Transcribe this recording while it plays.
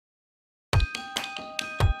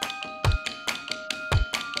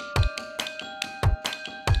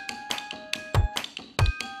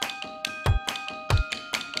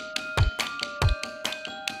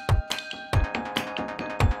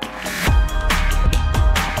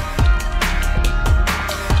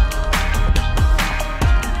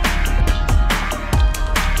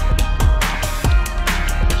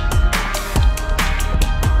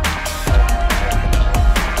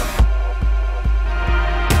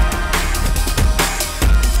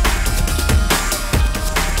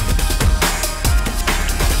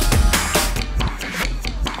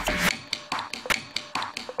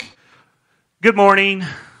Good morning.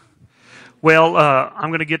 Well,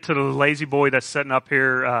 I'm going to get to the lazy boy that's sitting up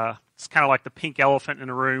here. It's kind of like the pink elephant in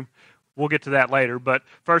the room. We'll get to that later. But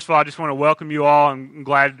first of all, I just want to welcome you all. I'm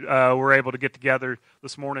glad we're able to get together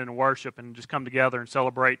this morning and worship and just come together and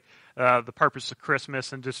celebrate the purpose of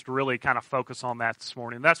Christmas and just really kind of focus on that this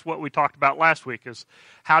morning. That's what we talked about last week, is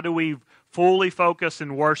how do we fully focus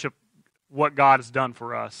and worship what God has done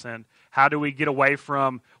for us, and how do we get away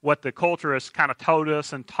from what the culture has kind of told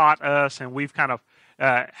us and taught us, and we've kind of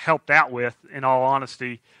helped out with, in all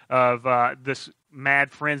honesty, of this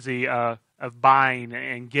mad frenzy of buying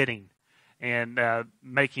and getting, and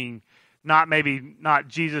making not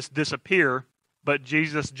Jesus disappear, but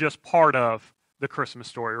Jesus just part of the Christmas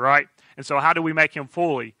story, right? And so how do we make him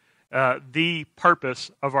fully the purpose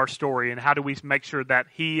of our story, and how do we make sure that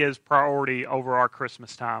he is priority over our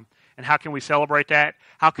Christmas time? And how can we celebrate that?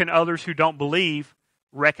 How can others who don't believe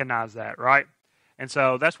recognize that, right? And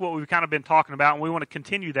so that's what we've kind of been talking about, and we want to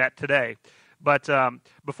continue that today. But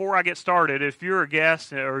before I get started, if you're a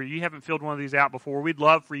guest or you haven't filled one of these out before, we'd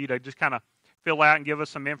love for you to just kind of fill out and give us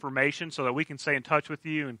some information so that we can stay in touch with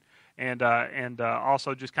you and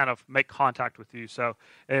also just kind of make contact with you. So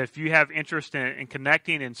if you have interest in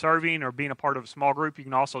connecting and serving or being a part of a small group, you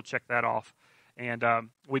can also check that off. And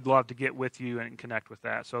we'd love to get with you and connect with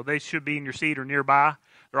that. So they should be in your seat or nearby.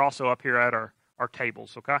 They're also up here at our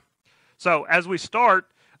tables, okay? So as we start,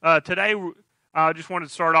 today I just wanted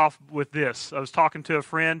to start off with this. I was talking to a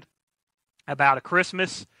friend about a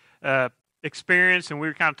Christmas experience, and we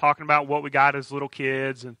were kind of talking about what we got as little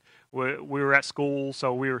kids, and we were at school,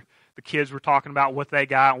 so the kids were talking about what they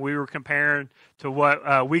got, and we were comparing to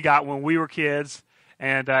what we got when we were kids.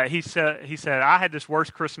 And he said, I had this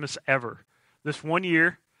worst Christmas ever. This one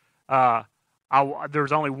year, there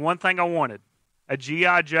was only one thing I wanted: a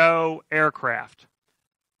G.I. Joe aircraft.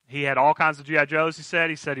 He had all kinds of G.I. Joes, he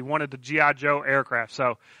said. He said he wanted the G.I. Joe aircraft.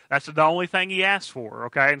 So that's the only thing he asked for,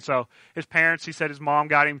 okay? And so his parents, he said his mom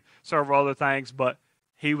got him several other things, but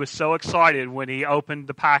he was so excited when he opened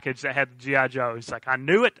the package that had the G.I. Joe. He's like, I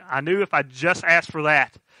knew it. I knew if I just asked for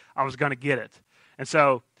that, I was going to get it. And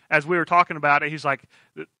so as we were talking about it, he's like,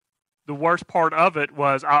 the worst part of it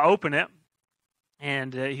was I opened it,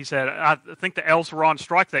 and he said, I think the elves were on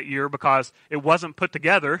strike that year because it wasn't put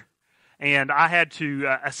together, and I had to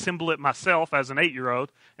assemble it myself as an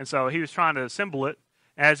 8-year-old. And so he was trying to assemble it.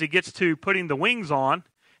 As he gets to putting the wings on,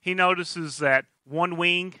 he notices that one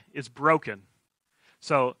wing is broken.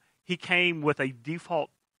 So he came with a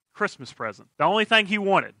default Christmas present. The only thing he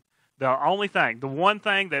wanted, the one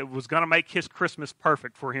thing that was going to make his Christmas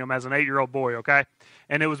perfect for him as an 8-year-old boy, okay?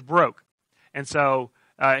 And it was broke. And so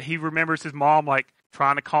he remembers his mom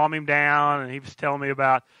trying to calm him down, and he was telling me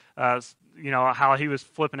about how he was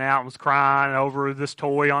flipping out and was crying over this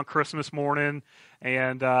toy on Christmas morning.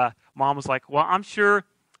 And Mom was like, well, I'm sure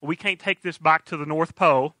we can't take this back to the North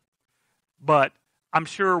Pole, but I'm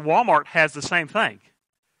sure Walmart has the same thing,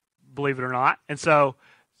 believe it or not. And so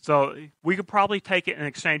we could probably take it and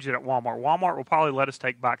exchange it at Walmart. Walmart will probably let us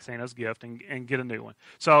take back Santa's gift and get a new one.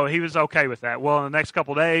 So he was okay with that. Well, in the next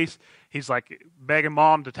couple of days, he's begging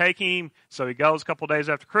Mom to take him. So he goes a couple of days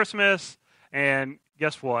after Christmas, and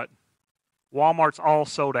guess what? Walmart's all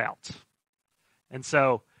sold out. And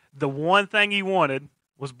so the one thing he wanted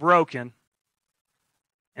was broken,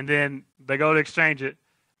 and then they go to exchange it.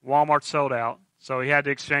 Walmart's sold out. So he had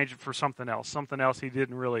to exchange it for something else he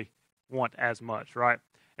didn't really want as much, right?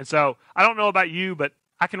 And so I don't know about you, but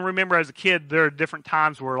I can remember as a kid there are different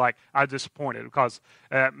times where I was disappointed because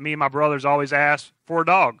me and my brothers always asked for a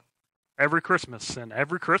dog every Christmas. And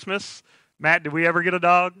every Christmas, Matt, did we ever get a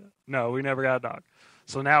dog? No, we never got a dog.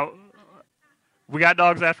 So now we got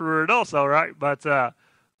dogs after we were adults, though, right? But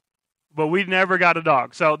we never got a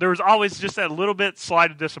dog. So there was always just that little bit slight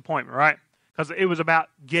of disappointment, right? Because it was about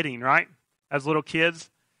getting, right? As little kids,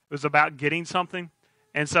 it was about getting something.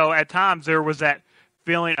 And so at times there was that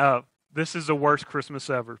feeling of, this is the worst Christmas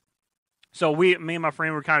ever. So me and my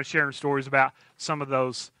friend were kind of sharing stories about some of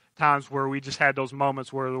those times where we just had those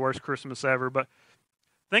moments where the worst Christmas ever. But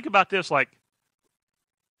think about this,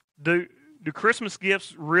 do Christmas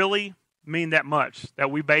gifts really mean that much, that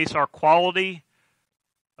we base our quality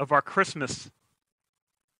of our Christmas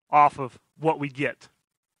off of what we get,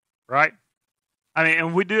 right? I mean,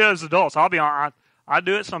 and we do it as adults. I'll be honest, I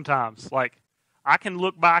do it sometimes. I can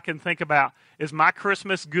look back and think about, is my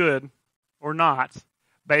Christmas good or not,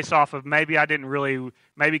 based off of maybe Kendra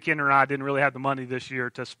and I didn't really have the money this year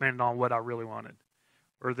to spend on what I really wanted,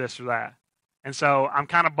 or this or that. And so I'm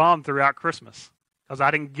kind of bummed throughout Christmas because I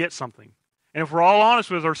didn't get something. And if we're all honest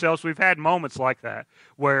with ourselves, we've had moments like that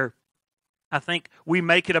where I think we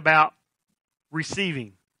make it about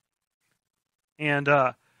receiving And I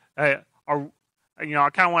kind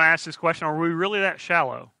of want to ask this question: are we really that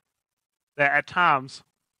shallow that at times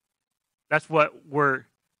that's what we're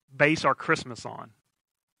base our Christmas on?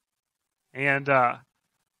 And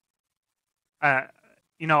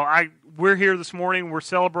we're here this morning. We're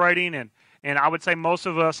celebrating, and I would say most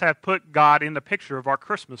of us have put God in the picture of our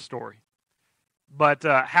Christmas story. But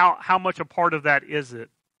how much a part of that is it?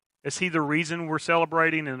 Is He the reason we're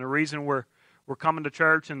celebrating, and the reason we're coming to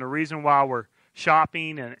church, and the reason why we're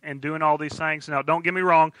shopping and doing all these things? Now, don't get me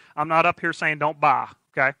wrong. I'm not up here saying don't buy,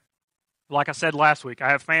 okay? Like I said last week, I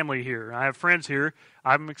have family here. I have friends here.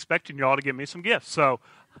 I'm expecting y'all to give me some gifts, so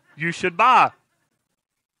you should buy.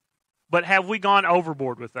 But have we gone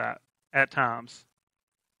overboard with that at times?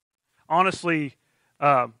 Honestly,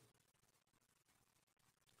 as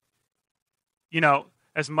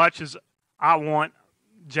much as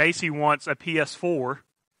JC wants a PS4,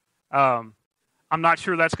 I'm not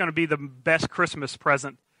sure that's going to be the best Christmas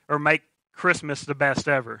present or make Christmas the best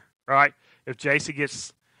ever, right? If JC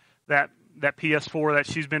gets that PS4 that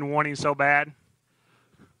she's been wanting so bad,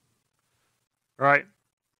 right?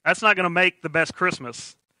 That's not going to make the best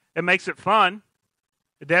Christmas. It makes it fun.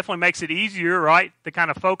 It definitely makes it easier, right, to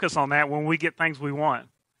kind of focus on that when we get things we want.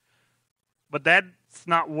 But that's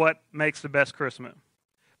not what makes the best Christmas.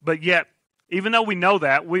 But yet, even though we know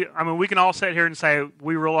that, we can all sit here and say,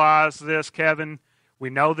 we realize this, Kevin. We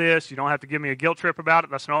know this. You don't have to give me a guilt trip about it.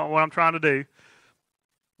 That's not what I'm trying to do.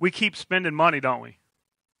 We keep spending money, don't we?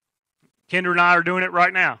 Kendra and I are doing it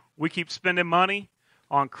right now. We keep spending money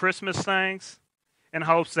on Christmas things in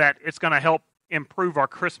hopes that it's going to help improve our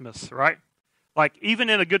Christmas, right? Like, even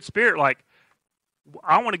in a good spirit, like,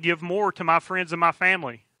 I want to give more to my friends and my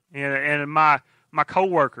family and my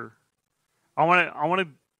coworker. I want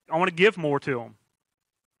to give more to them.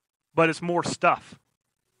 But it's more stuff.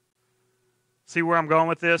 See where I'm going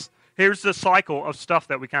with this? Here's the cycle of stuff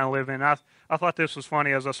that we kind of live in. I thought this was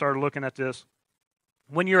funny as I started looking at this.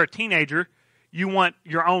 When you're a teenager, you want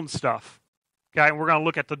your own stuff. Okay, and we're going to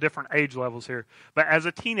look at the different age levels here. But as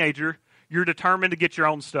a teenager, you're determined to get your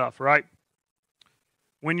own stuff, right?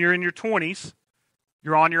 When you're in your 20s,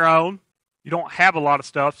 you're on your own. You don't have a lot of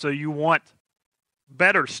stuff, so you want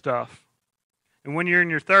better stuff. And when you're in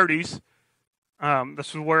your 30s, this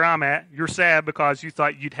is where I'm at. You're sad because you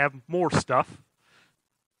thought you'd have more stuff.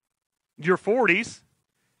 Your 40s,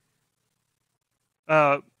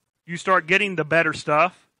 you start getting the better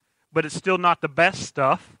stuff, but it's still not the best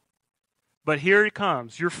stuff. But here it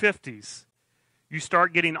comes, your 50s. You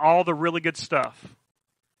start getting all the really good stuff.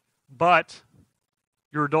 But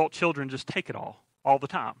your adult children just take it all the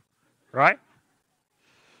time, right?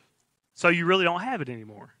 So you really don't have it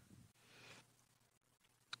anymore.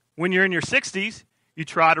 When you're in your 60s, you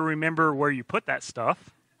try to remember where you put that stuff,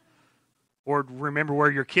 or remember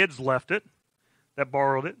where your kids left it, that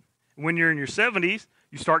borrowed it. When you're in your 70s,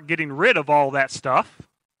 you start getting rid of all that stuff.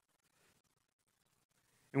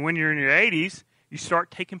 And when you're in your 80s, you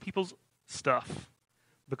start taking people's stuff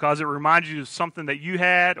because it reminds you of something that you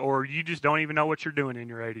had, or you just don't even know what you're doing in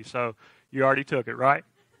your 80s. So you already took it, right?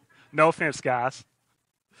 No offense, guys.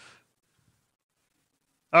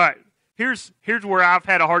 All right, here's where I've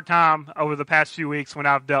had a hard time over the past few weeks when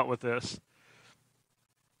I've dealt with this.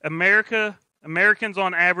 Americans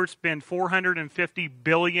on average spend $450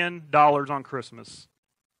 billion on Christmas.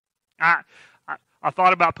 I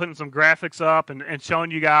thought about putting some graphics up and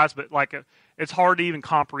showing you guys, but it's hard to even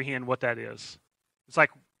comprehend what that is. It's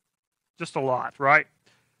like just a lot, right?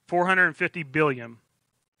 450 billion.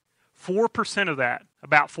 4% of that,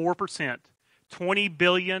 about 4%, $20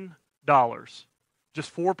 billion.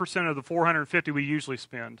 Just 4% of the 450 we usually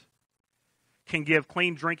spend can give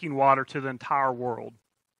clean drinking water to the entire world.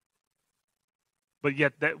 But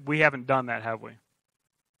yet we haven't done that, have we?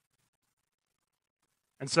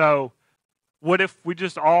 And so, what if we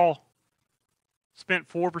just all spent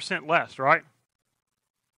 4% less, right?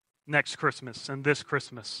 Next Christmas and this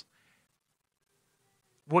Christmas.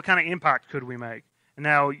 What kind of impact could we make? And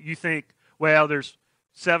now you think, well, there's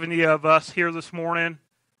 70 of us here this morning.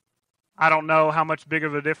 I don't know how much big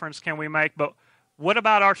of a difference can we make, but what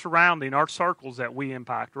about our surrounding, our circles that we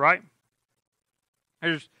impact, right?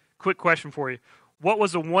 Here's a quick question for you. What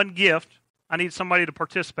was the one gift? I need somebody to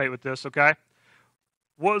participate with this, okay?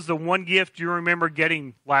 What was the one gift you remember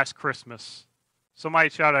getting last Christmas? Somebody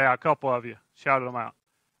shout it out. A couple of you shouted them out.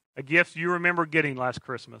 A gift you remember getting last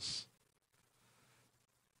Christmas.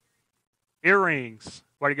 Earrings.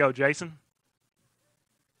 Way to go, Jason.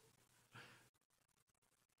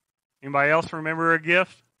 Anybody else remember a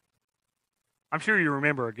gift? I'm sure you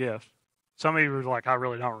remember a gift. Some of you were like, I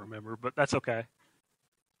really don't remember, but that's okay.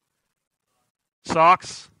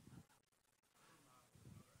 Socks.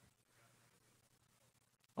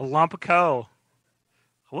 A lump of coal.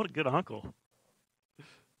 What a good uncle.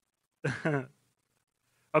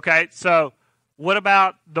 Okay, so what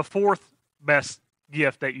about the fourth best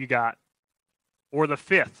gift that you got? Or the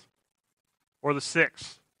fifth? Or the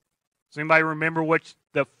sixth? Does anybody remember which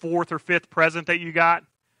the fourth or fifth present that you got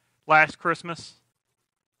last Christmas?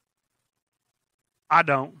 I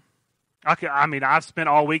don't. I've spent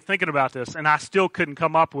all week thinking about this, and I still couldn't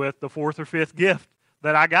come up with the fourth or fifth gift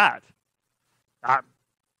that I got.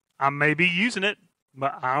 I may be using it,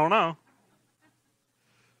 but I don't know.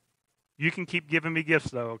 You can keep giving me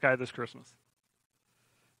gifts, though, okay, this Christmas.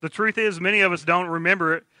 The truth is, many of us don't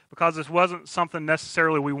remember it because this wasn't something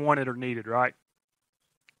necessarily we wanted or needed, right?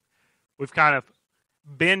 We've kind of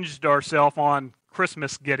binged ourselves on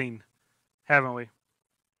Christmas getting, haven't we?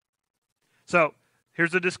 So,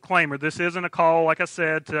 here's a disclaimer. This isn't a call, like I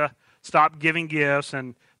said, to stop giving gifts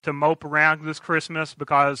and to mope around this Christmas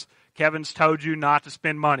because Kevin's told you not to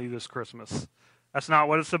spend money this Christmas. That's not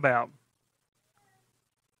what it's about.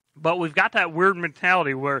 But we've got that weird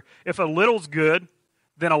mentality where if a little's good,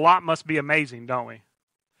 then a lot must be amazing, don't we?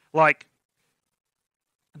 Like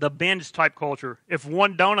the binge type culture. If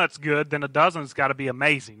one donut's good, then a dozen's got to be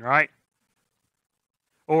amazing, right?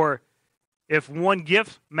 Or if one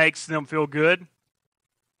gift makes them feel good,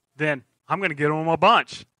 then I'm going to get them a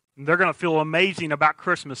bunch. And they're going to feel amazing about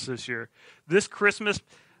Christmas this year. This Christmas,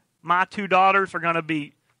 my two daughters are going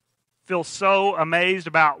to feel so amazed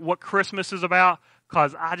about what Christmas is about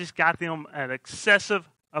because I just got them an excessive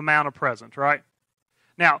amount of presents, right?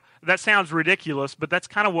 Now, that sounds ridiculous, but that's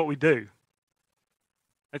kind of what we do.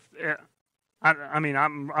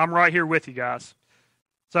 I'm right here with you guys.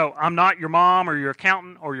 So I'm not your mom or your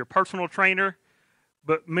accountant or your personal trainer,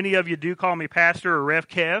 but many of you do call me Pastor or Rev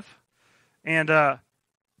Kev. And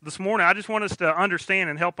this morning, I just want us to understand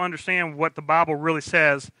and help understand what the Bible really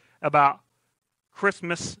says about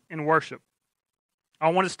Christmas and worship. I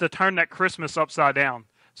want us to turn that Christmas upside down,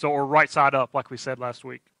 or right side up, like we said last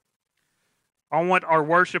week. I want our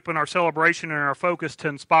worship and our celebration and our focus to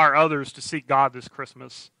inspire others to seek God this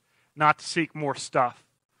Christmas, not to seek more stuff.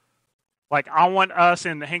 Like, I want us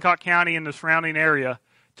in Hancock County and the surrounding area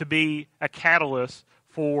to be a catalyst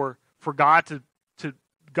for God to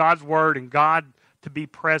God's word and God to be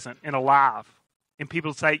present and alive. And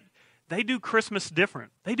people say, they do Christmas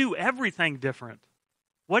different. They do everything different.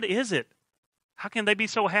 What is it? How can they be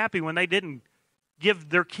so happy when they didn't give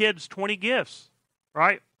their kids 20 gifts,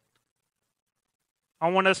 right? I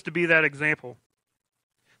want us to be that example.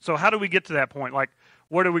 So how do we get to that point? Like,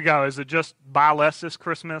 where do we go? Is it just buy less this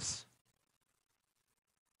Christmas?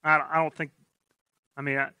 I don't think,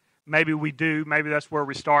 maybe we do. Maybe that's where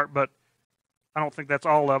we start, but I don't think that's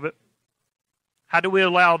all of it. How do we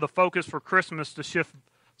allow the focus for Christmas to shift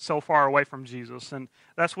so far away from Jesus? And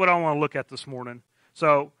that's what I want to look at this morning.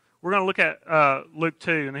 So we're going to look at Luke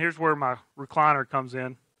 2, and here's where my recliner comes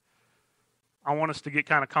in. I want us to get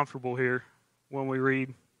kind of comfortable here when we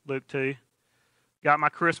read Luke 2. Got my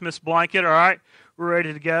Christmas blanket, all right? We're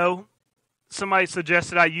ready to go. Somebody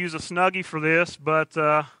suggested I use a Snuggie for this, but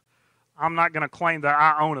I'm not going to claim that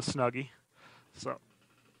I own a Snuggie.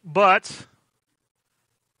 But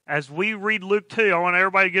as we read Luke 2, I want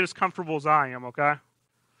everybody to get as comfortable as I am, okay?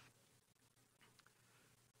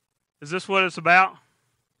 Is this what it's about?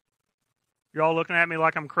 You're all looking at me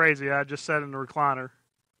like I'm crazy. I just sat in the recliner.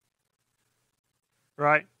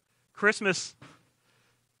 Right? Christmas,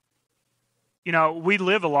 we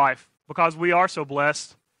live a life because we are so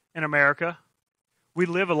blessed in America. We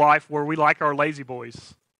live a life where we like our lazy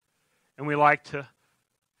boys. And we like to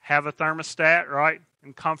have a thermostat, right?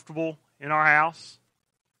 And comfortable in our house.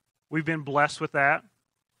 We've been blessed with that.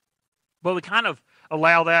 But we kind of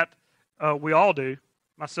allow that, we all do,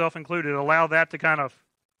 myself included, allow that to kind of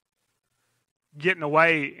get in the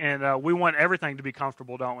way. And we want everything to be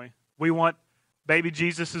comfortable, don't we? We want baby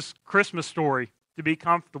Jesus' Christmas story to be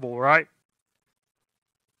comfortable, right?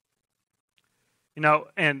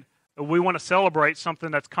 And we want to celebrate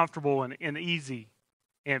something that's comfortable and easy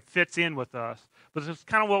and fits in with us. But it's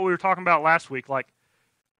kind of what we were talking about last week. Like,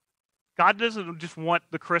 God doesn't just want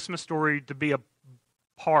the Christmas story to be a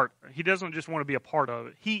part. He doesn't just want to be a part of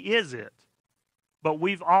it. He is it. But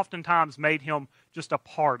we've oftentimes made him just a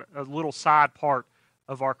part, a little side part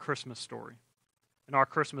of our Christmas story and our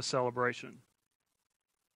Christmas celebration.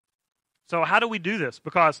 So how do we do this?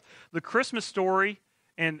 Because the Christmas story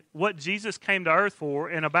and what Jesus came to earth for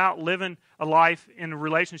and about living a life in a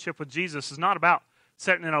relationship with Jesus is not about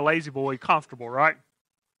sitting in a lazy boy comfortable, right?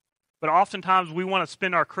 But oftentimes we want to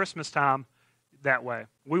spend our Christmas time that way.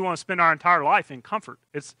 We want to spend our entire life in comfort.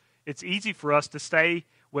 It's easy for us to stay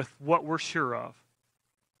with what we're sure of.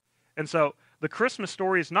 And so the Christmas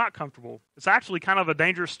story is not comfortable. It's actually kind of a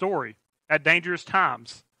dangerous story at dangerous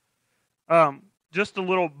times. Just a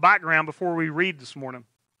little background before we read this morning.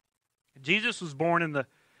 Jesus was born in the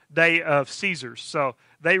day of Caesars, so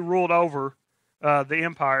they ruled over the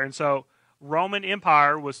empire, and so Roman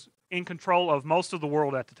Empire was in control of most of the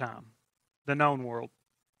world at the time, the known world.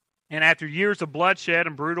 And after years of bloodshed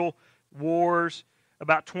and brutal wars,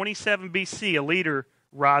 about 27 BC, a leader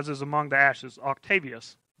rises among the ashes.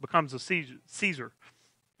 Octavius becomes a Caesar,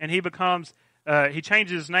 and he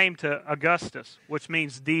changes his name to Augustus, which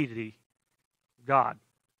means deity, God.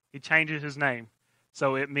 He changes his name,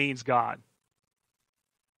 so it means God.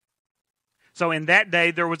 So in that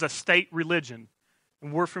day, there was a state religion,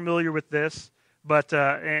 and we're familiar with this, but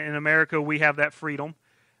in America, we have that freedom,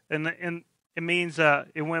 and it means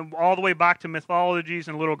it went all the way back to mythologies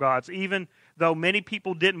and little gods, even though many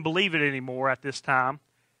people didn't believe it anymore at this time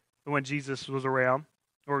when Jesus was around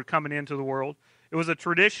or coming into the world. It was a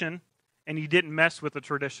tradition, and you didn't mess with the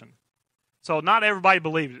tradition. So not everybody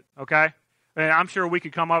believed it, okay? And I'm sure we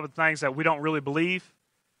could come up with things that we don't really believe,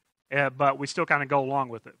 but we still kind of go along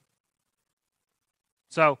with it.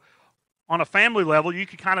 So on a family level, you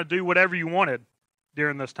could kind of do whatever you wanted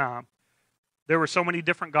during this time. There were so many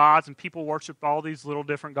different gods, and people worshiped all these little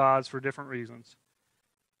different gods for different reasons.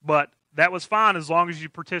 But that was fine as long as you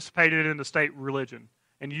participated in the state religion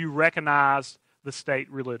and you recognized the state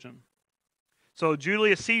religion. So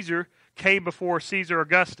Julius Caesar came before Caesar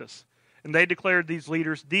Augustus, and they declared these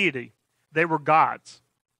leaders deity. They were gods.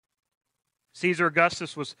 Caesar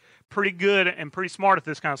Augustus was pretty good and pretty smart at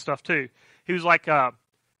this kind of stuff too. He was like,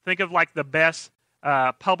 think of like the best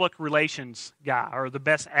public relations guy or the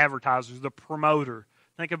best advertiser, the promoter.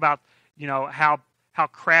 Think about, how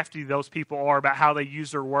crafty those people are about how they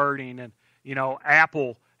use their wording. And,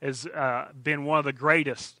 Apple has been one of the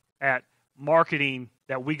greatest at marketing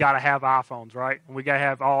that we got to have iPhones, right? And we got to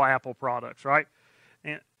have all Apple products, right?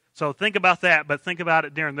 And so think about that, but think about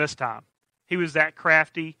it during this time. He was that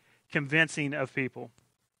crafty, convincing of people.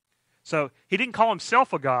 So he didn't call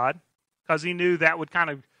himself a god because he knew that would kind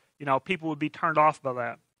of, people would be turned off by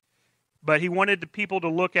that. But he wanted the people to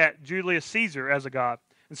look at Julius Caesar as a god.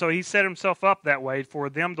 And so he set himself up that way for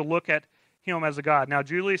them to look at him as a god. Now,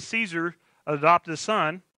 Julius Caesar adopted a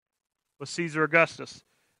son was Caesar Augustus.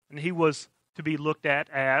 And he was to be looked at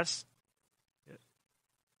as,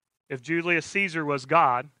 if Julius Caesar was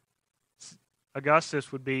God,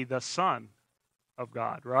 Augustus would be the son of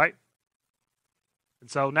God, right? And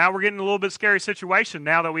so now we're getting a little bit scary situation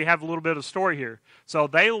now that we have a little bit of story here. So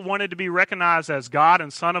they wanted to be recognized as God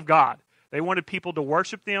and Son of God. They wanted people to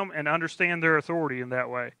worship them and understand their authority in that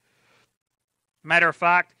way. Matter of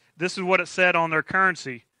fact, this is what it said on their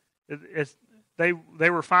currency. They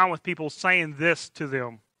were fine with people saying this to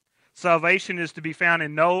them. Salvation is to be found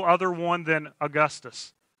in no other one than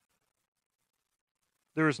Augustus.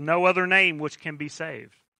 There is no other name which can be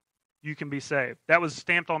saved. You can be saved. That was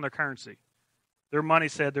stamped on their currency. Their money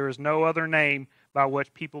said there is no other name by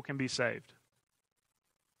which people can be saved.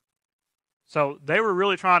 So they were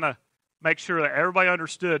really trying to make sure that everybody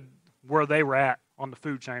understood where they were at on the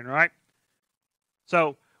food chain, right?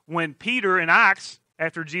 So when Peter in Acts,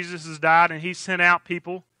 after Jesus has died and he sent out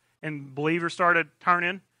people and believers started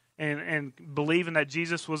turning and believing that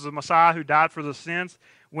Jesus was the Messiah who died for the sins,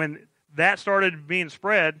 when that started being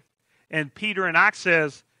spread, and Peter in Acts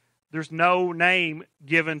says, there's no name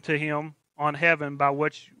given to him on heaven by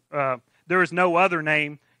which, there is no other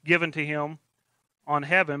name given to him on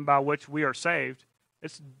heaven by which we are saved.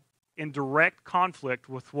 It's in direct conflict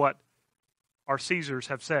with what our Caesars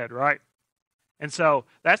have said, right? And so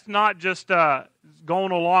that's not just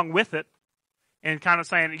going along with it and kind of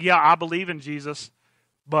saying, yeah, I believe in Jesus,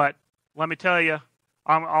 but let me tell you,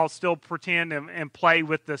 I'll still pretend and play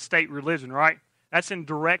with the state religion, right? That's in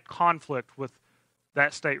direct conflict with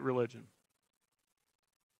that state religion.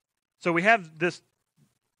 So we have this,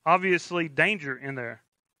 obviously, danger in there.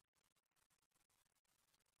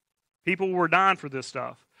 People were dying for this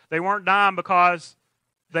stuff. They weren't dying because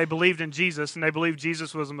they believed in Jesus and they believed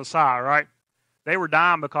Jesus was a Messiah, right? They were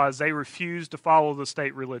dying because they refused to follow the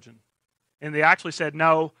state religion. And they actually said,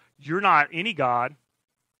 no, you're not any God.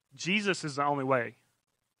 Jesus is the only way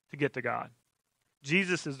to get to God.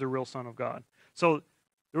 Jesus is the real Son of God. So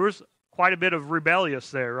there was quite a bit of rebellious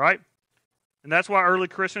there, right? And that's why early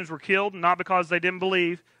Christians were killed, not because they didn't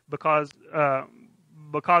believe, because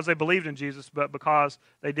they believed in Jesus, but because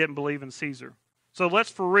they didn't believe in Caesar. So let's,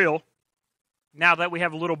 for real, now that we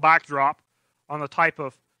have a little backdrop on the type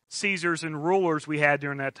of Caesars and rulers we had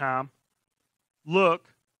during that time, look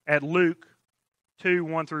at Luke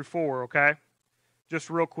 2:1-4, okay? Just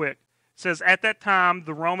real quick. It says, at that time,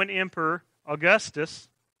 the Roman emperor Augustus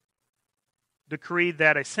decreed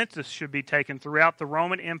that a census should be taken throughout the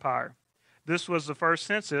Roman Empire. This was the first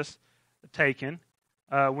census taken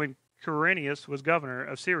when Quirinius was governor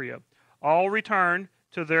of Syria. All returned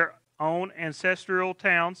to their own ancestral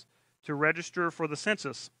towns to register for the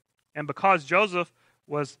census. And because Joseph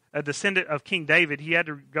was a descendant of King David, he had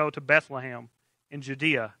to go to Bethlehem in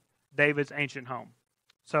Judea, David's ancient home.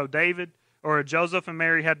 So Joseph and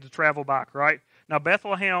Mary had to travel back, right? Now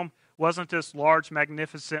Bethlehem wasn't this large,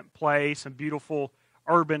 magnificent place and beautiful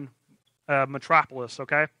urban metropolis,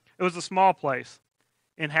 okay? It was a small place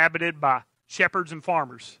inhabited by shepherds and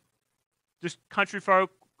farmers. Just country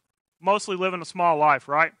folk, mostly living a small life,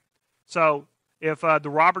 right? So if the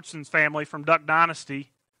Robertsons family from Duck Dynasty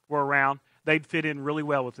were around, they'd fit in really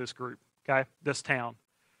well with this group, okay, this town.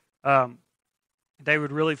 They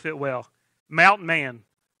would really fit well. Mountain Man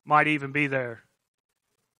might even be there.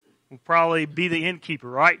 Would probably be the innkeeper,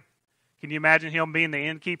 right? Can you imagine him being the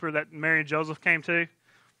innkeeper that Mary and Joseph came to?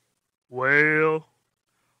 Well,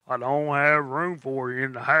 I don't have room for you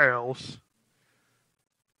in the house,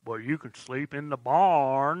 but you can sleep in the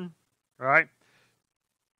barn, right?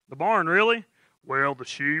 The barn, really? Well, the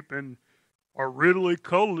sheep are really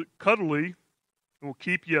cuddly and will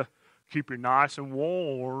keep you nice and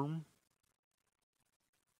warm.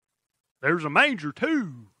 There's a manger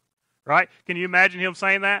too, right? Can you imagine him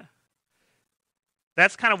saying that?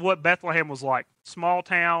 That's kind of what Bethlehem was like. Small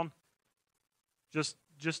town, just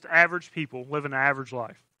average people living an average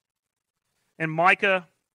life. In Micah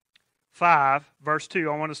 5, verse 2,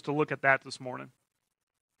 I want us to look at that this morning,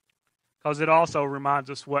 because it also reminds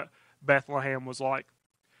us what Bethlehem was like.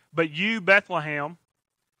 But you, Bethlehem,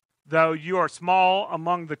 though you are small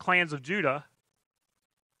among the clans of Judah,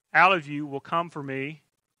 out of you will come for me.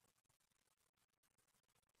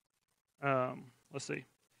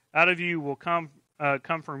 Out of you will come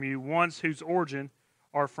from you ones whose origin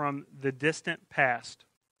are from the distant past.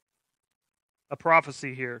 A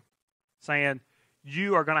prophecy here saying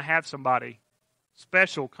you are going to have somebody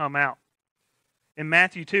special come out. In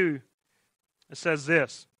Matthew 2, it says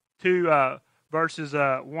this, verses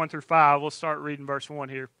 1 through 5. Let's start reading verse 1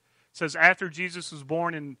 here. It says, after Jesus was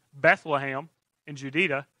born in Bethlehem in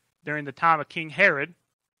Judea during the time of King Herod,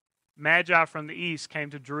 Magi from the east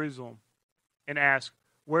came to Jerusalem and asked,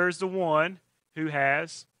 where's the one who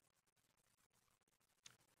has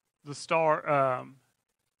the star,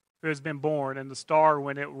 who has been born, and the star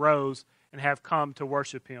when it rose, and have come to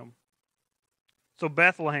worship him? So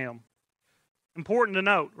Bethlehem. Important to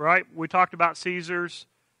note, right? We talked about Caesar's.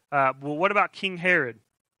 Well, what about King Herod?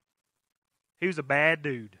 He was a bad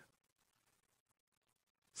dude.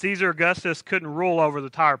 Caesar Augustus couldn't rule over the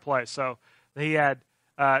entire place, so he had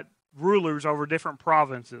rulers over different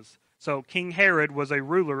provinces. So King Herod was a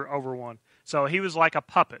ruler over one. So he was like a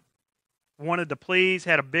puppet. Wanted to please,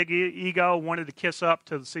 had a big ego, wanted to kiss up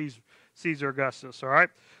to Caesar Augustus, all right?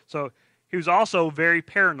 So he was also very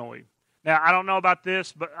paranoid. Now, I don't know about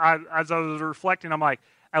this, but as I was reflecting, I'm like,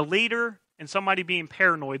 a leader and somebody being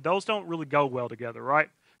paranoid, those don't really go well together, right?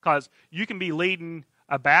 Because you can be leading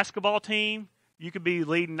a basketball team, you could be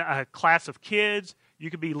leading a class of kids, you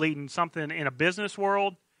could be leading something in a business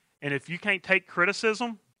world, and if you can't take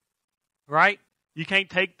criticism, right? You can't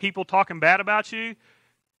take people talking bad about you,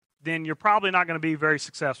 then you're probably not going to be very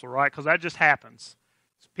successful, right? Because that just happens.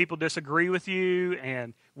 People disagree with you,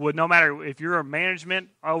 and no matter if you're a management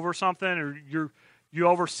over something or you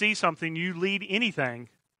oversee something, you lead anything,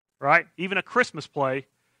 right? Even a Christmas play,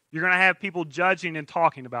 you're going to have people judging and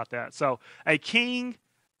talking about that. So a king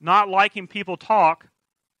not liking people talk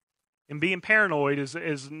and being paranoid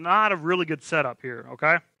is not a really good setup here,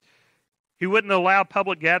 okay? He wouldn't allow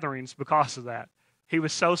public gatherings because of that. He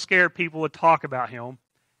was so scared people would talk about him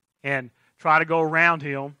and try to go around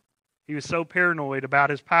him. He was so paranoid about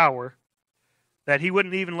his power that he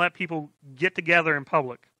wouldn't even let people get together in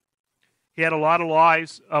public. He had a lot of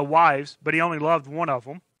wives, but he only loved one of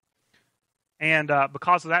them. And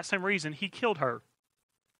because of that same reason, he killed her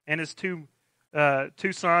and his two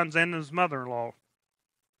sons and his mother-in-law.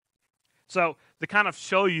 So to kind of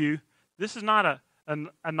show you, this is not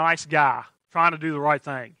a nice guy trying to do the right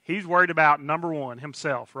thing. He's worried about, number one,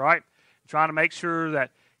 himself, right? Trying to make sure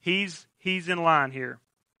that he's in line here.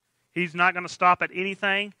 He's not going to stop at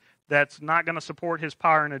anything that's not going to support his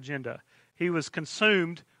power and agenda. He was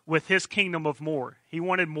consumed with his kingdom of more. He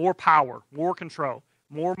wanted more power, more control,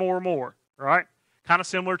 more, right? Kind of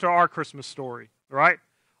similar to our Christmas story, right?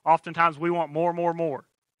 Oftentimes we want more.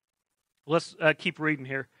 Let's keep reading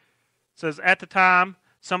here. It says, at the time,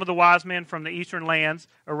 some of the wise men from the eastern lands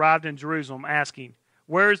arrived in Jerusalem, asking,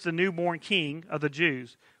 where is the newborn king of the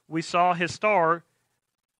Jews? We saw his star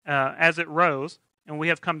as it rose, and we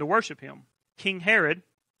have come to worship him. King Herod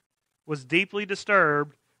was deeply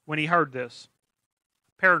disturbed when he heard this.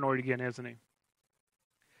 Paranoid again, isn't he?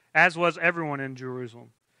 As was everyone in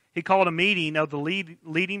Jerusalem. He called a meeting of the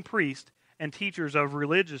leading priests and teachers of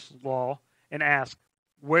religious law and asked,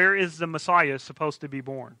 "Where is the Messiah supposed to be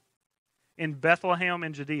born?" "In Bethlehem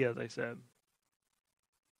in Judea," they said.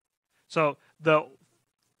 So the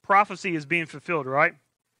prophecy is being fulfilled, right?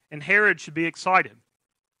 And Herod should be excited.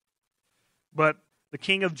 But the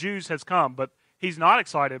King of Jews has come. But he's not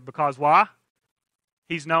excited because why?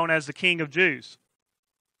 He's known as the King of Jews.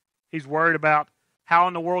 He's worried about how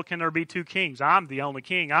in the world can there be two kings? I'm the only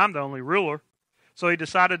king. I'm the only ruler. So he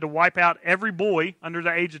decided to wipe out every boy under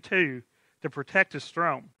the age of 2 to protect his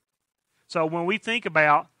throne. So when we think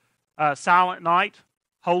about Silent Night,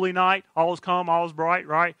 Holy Night, all is calm, all is bright,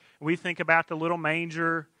 right? We think about the little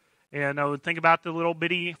manger, and think about the little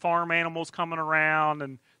bitty farm animals coming around,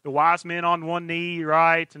 and the wise men on one knee,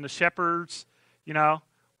 right? And the shepherds,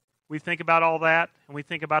 We think about all that, and we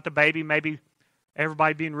think about the baby, maybe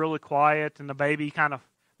everybody being really quiet, and the baby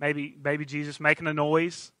maybe baby Jesus making a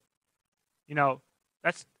noise.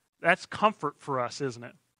 That's comfort for us, isn't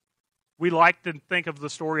it? We like to think of the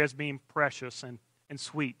story as being precious and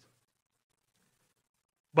sweet.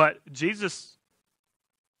 But Jesus,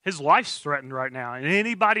 his life's threatened right now. And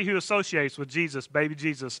anybody who associates with Jesus, baby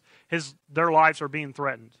Jesus, their lives are being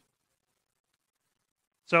threatened.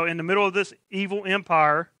 So in the middle of this evil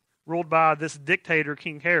empire ruled by this dictator,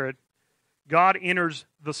 King Herod, God enters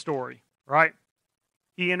the story, right?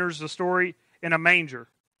 He enters the story in a manger.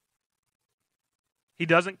 He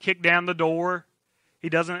doesn't kick down the door. He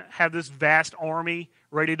doesn't have this vast army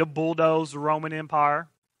ready to bulldoze the Roman Empire.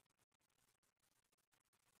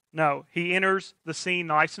 No, he enters the scene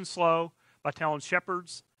nice and slow by telling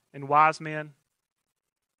shepherds and wise men,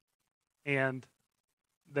 and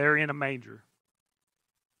they're in a manger,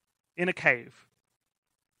 in a cave.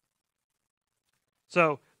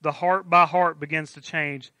 So the heart by heart begins to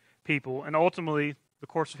change people, and ultimately the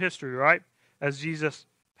course of history, right? As Jesus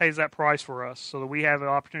pays that price for us so that we have an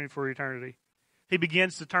opportunity for eternity. He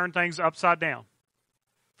begins to turn things upside down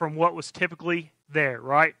from what was typically there,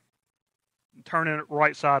 right? Turning it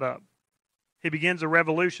right side up. He begins a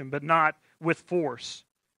revolution, but not with force,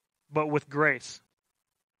 but with grace.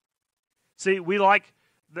 See,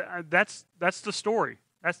 that's the story.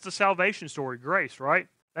 That's the salvation story, grace, right?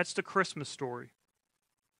 That's the Christmas story.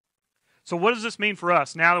 So what does this mean for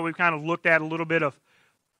us now that we've kind of looked at a little bit of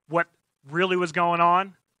what really was going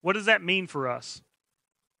on? What does that mean for us?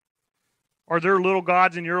 Are there little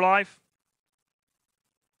gods in your life?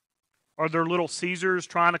 Are there little Caesars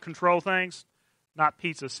trying to control things? Not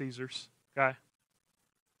pizza Caesars, okay?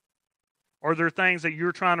 Are there things that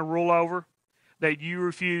you're trying to rule over that you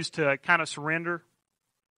refuse to kind of surrender?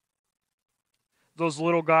 Those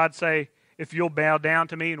little gods say, if you'll bow down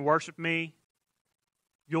to me and worship me,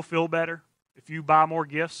 you'll feel better. If you buy more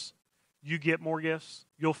gifts, you get more gifts,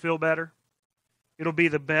 you'll feel better. It'll be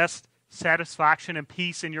the best satisfaction and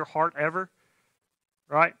peace in your heart ever,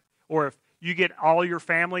 right? Or if you get all your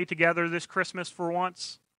family together this Christmas for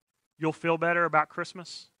once, you'll feel better about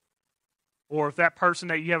Christmas. Or if that person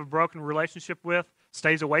that you have a broken relationship with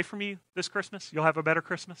stays away from you this Christmas, you'll have a better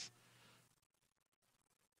Christmas.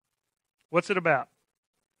 What's it about?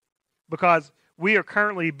 Because we are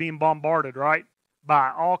currently being bombarded, right,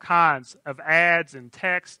 by all kinds of ads and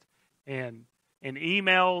text and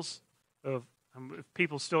emails of, if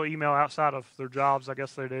people still email outside of their jobs, I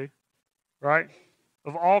guess they do, right?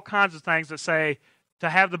 Of all kinds of things that say, to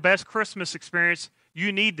have the best Christmas experience,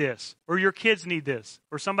 you need this, or your kids need this,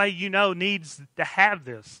 or somebody you know needs to have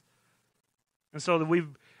this. And so that we've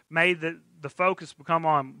made the focus become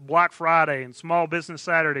on Black Friday and Small Business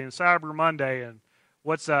Saturday and Cyber Monday and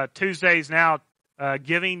what's Tuesdays now,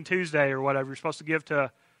 Giving Tuesday or whatever. You're supposed to give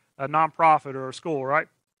to a nonprofit or a school, right?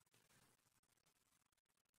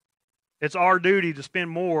 It's our duty to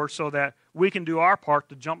spend more so that we can do our part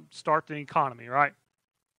to jumpstart the economy, right?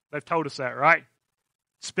 They've told us that, right?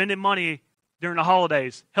 Spending money during the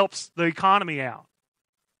holidays helps the economy out.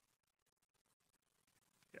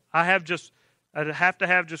 I have to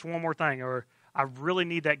have just one more thing, or I really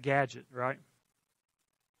need that gadget, right?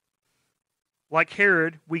 Like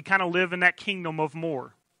Herod, we kind of live in that kingdom of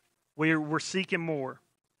more. We're seeking more.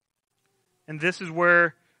 And this is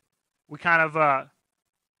where we kind of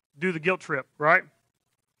do the guilt trip, right?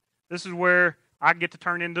 This is where I get to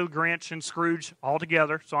turn into the Grinch and Scrooge all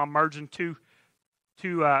together. So I'm merging two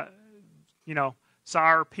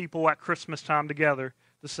sour people at Christmas time together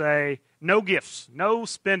to say, no gifts, no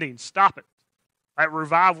spending, stop it. At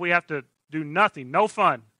Revive, we have to do nothing, no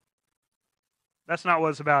fun. That's not what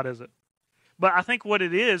it's about, is it? But I think what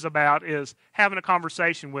it is about is having a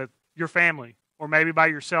conversation with your family or maybe by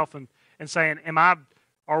yourself and saying,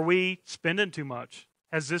 are we spending too much?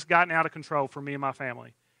 Has this gotten out of control for me and my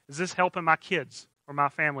family? Is this helping my kids or my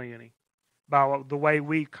family any by the way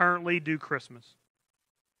we currently do Christmas?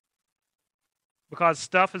 Because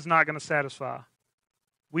stuff is not going to satisfy.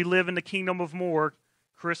 We live in the kingdom of more.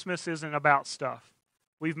 Christmas isn't about stuff.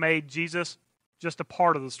 We've made Jesus just a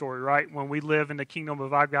part of the story, right? When we live in the kingdom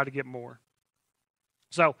of I've got to get more.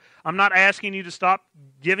 So I'm not asking you to stop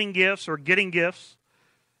giving gifts or getting gifts.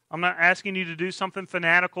 I'm not asking you to do something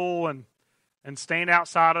fanatical and stand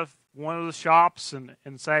outside of one of the shops and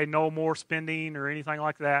say no more spending or anything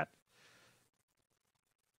like that.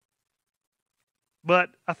 But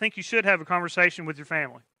I think you should have a conversation with your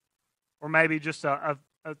family, or maybe just a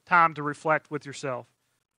time to reflect with yourself.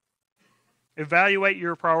 Evaluate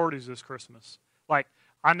your priorities this Christmas. Like,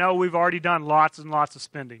 I know we've already done lots and lots of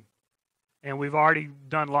spending, and we've already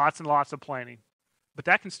done lots and lots of planning, but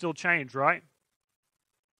that can still change, right?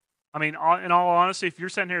 I mean, in all honesty, if you're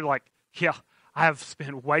sitting here like, yeah, I have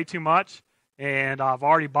spent way too much, and I've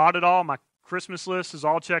already bought it all, my Christmas list is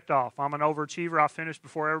all checked off. I'm an overachiever. I finished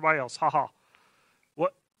before everybody else. Ha ha.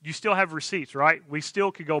 What? You still have receipts, right? We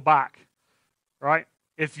still could go back, right?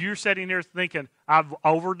 If you're sitting here thinking, I've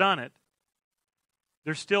overdone it,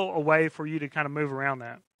 there's still a way for you to kind of move around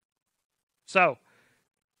that. So,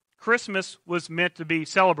 Christmas was meant to be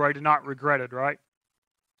celebrated, not regretted, right?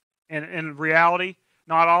 And in reality,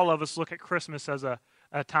 not all of us look at Christmas as a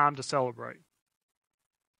time to celebrate.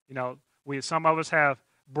 You know, some of us have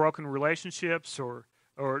broken relationships or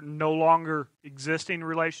no longer existing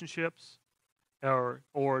relationships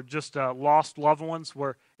or just lost loved ones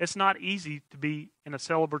where it's not easy to be in a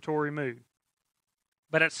celebratory mood.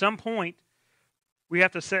 But at some point, we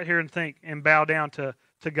have to sit here and think and bow down to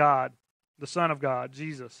God, the Son of God,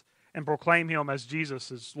 Jesus, and proclaim Him as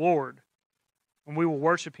Jesus is Lord. And we will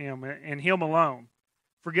worship Him and Him alone.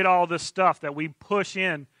 Forget all this stuff that we push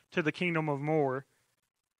in to the kingdom of more.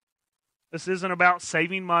 This isn't about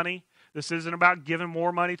saving money. This isn't about giving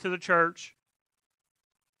more money to the church.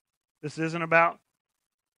 This isn't about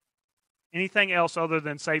anything else other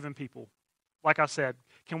than saving people. Like I said,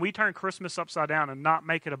 can we turn Christmas upside down and not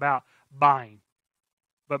make it about buying,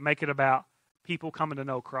 but make it about people coming to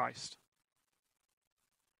know Christ?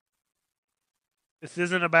 This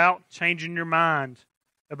isn't about changing your mind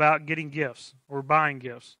about getting gifts or buying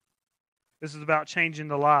gifts. This is about changing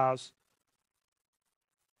the lives.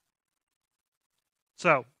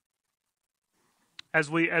 So, as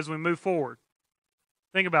we move forward,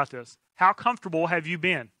 think about this. How comfortable have you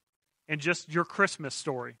been in just your Christmas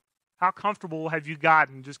story? How comfortable have you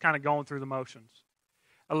gotten just kind of going through the motions?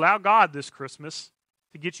 Allow God this Christmas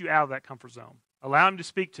to get you out of that comfort zone. Allow Him to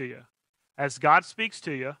speak to you. As God speaks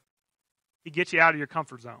to you, He gets you out of your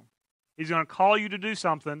comfort zone. He's going to call you to do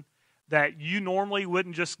something that you normally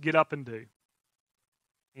wouldn't just get up and do.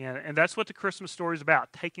 And that's what the Christmas story is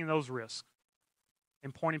about, taking those risks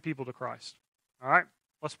and pointing people to Christ. All right,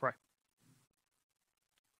 let's pray.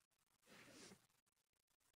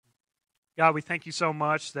 God, we thank You so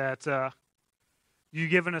much that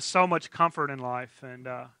You've given us so much comfort in life, and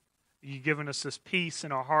You've given us this peace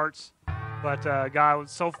in our hearts. But God,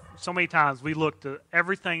 so many times we look to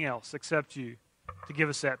everything else except You to give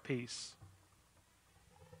us that peace.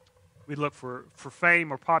 We look for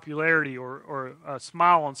fame or popularity or a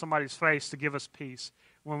smile on somebody's face to give us peace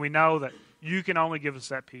when we know that You can only give us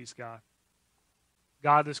that peace, God.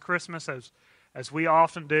 God, this Christmas, as we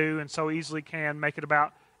often do and so easily can, make it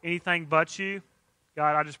about anything but You.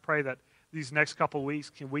 God, I just pray that these next couple of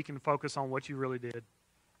weeks we can focus on what You really did.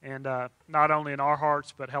 And not only in our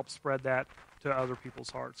hearts, but help spread that to other people's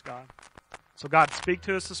hearts, God. So, God, speak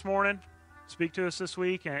to us this morning. Speak to us this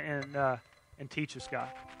week and teach us, God.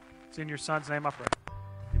 It's in Your Son's name I pray.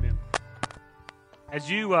 Amen. As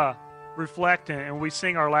you reflect and we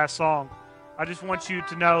sing our last song, I just want you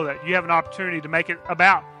to know that you have an opportunity to make it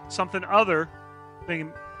about something other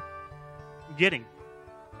than getting,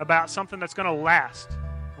 about something that's going to last.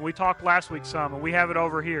 And we talked last week some, and we have it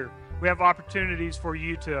over here. We have opportunities for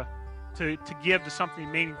you to give to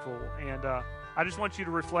something meaningful. And I just want you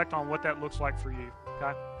to reflect on what that looks like for you.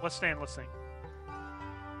 Okay? Let's stand, let's sing.